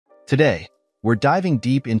Today, we're diving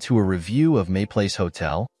deep into a review of Mayplace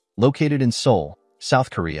Hotel, located in Seoul, South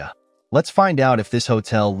Korea. Let's find out if this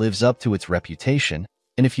hotel lives up to its reputation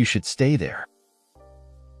and if you should stay there.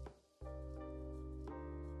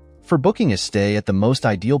 For booking a stay at the most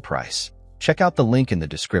ideal price, check out the link in the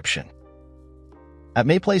description. At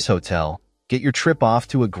Mayplace Hotel, get your trip off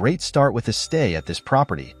to a great start with a stay at this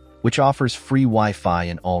property, which offers free Wi-Fi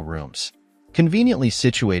in all rooms. Conveniently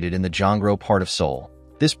situated in the Jongro part of Seoul,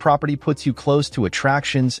 this property puts you close to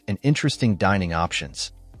attractions and interesting dining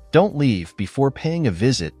options. Don't leave before paying a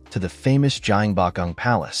visit to the famous Gyeongbokgung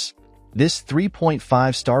Palace. This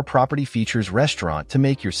 3.5-star property features restaurant to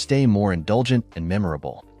make your stay more indulgent and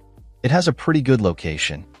memorable. It has a pretty good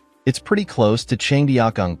location. It's pretty close to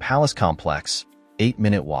Changdeokgung Palace Complex,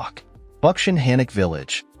 8-minute walk. Bukshin Hanok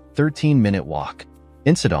Village, 13-minute walk.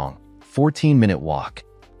 Insadong, 14-minute walk.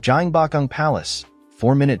 Gyeongbokgung Palace,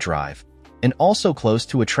 4-minute drive. And also close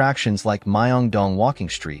to attractions like Myeongdong Walking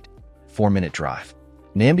Street, 4-minute drive.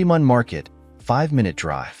 Namdaemun Market, 5-minute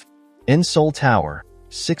drive. In Seoul Tower,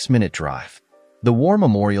 6-minute drive. The War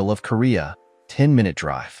Memorial of Korea, 10-minute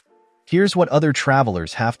drive. Here's what other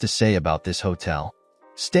travelers have to say about this hotel.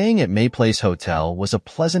 Staying at Mayplace Hotel was a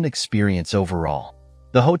pleasant experience overall.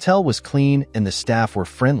 The hotel was clean and the staff were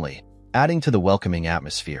friendly, adding to the welcoming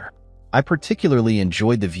atmosphere. I particularly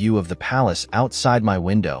enjoyed the view of the palace outside my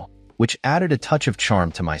window, which added a touch of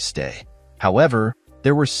charm to my stay. However,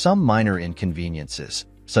 there were some minor inconveniences,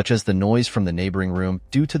 such as the noise from the neighboring room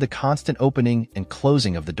due to the constant opening and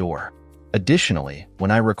closing of the door. Additionally, when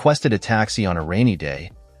I requested a taxi on a rainy day,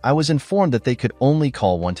 I was informed that they could only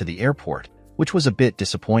call one to the airport, which was a bit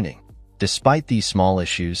disappointing. Despite these small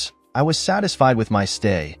issues, I was satisfied with my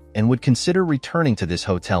stay and would consider returning to this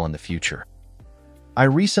hotel in the future. I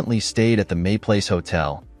recently stayed at the Mayplace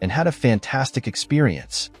Hotel and had a fantastic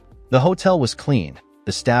experience. The hotel was clean,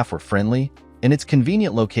 the staff were friendly, and its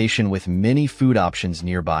convenient location with many food options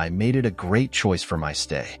nearby made it a great choice for my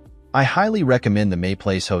stay. I highly recommend the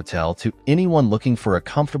Mayplace Hotel to anyone looking for a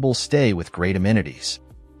comfortable stay with great amenities.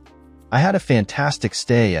 I had a fantastic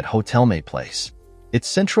stay at Hotel Mayplace. Its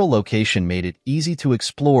central location made it easy to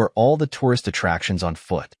explore all the tourist attractions on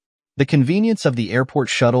foot. The convenience of the airport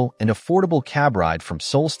shuttle and affordable cab ride from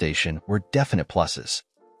Seoul Station were definite pluses.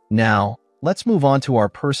 Now, let's move on to our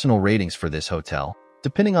personal ratings for this hotel,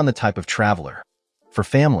 depending on the type of traveler. For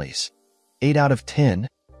families, 8 out of 10.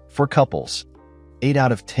 For couples, 8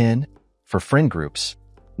 out of 10. For friend groups,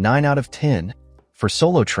 9 out of 10. For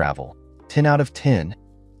solo travel, 10 out of 10.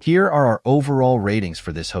 Here are our overall ratings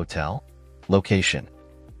for this hotel. Location,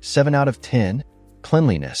 7 out of 10.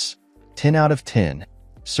 Cleanliness, 10 out of 10.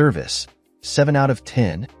 Service, 7 out of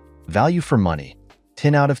 10. Value for money,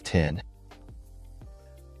 10 out of 10.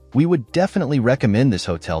 We would definitely recommend this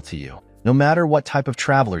hotel to you, no matter what type of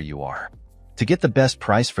traveler you are. To get the best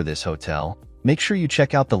price for this hotel, make sure you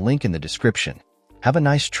check out the link in the description. Have a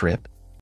nice trip.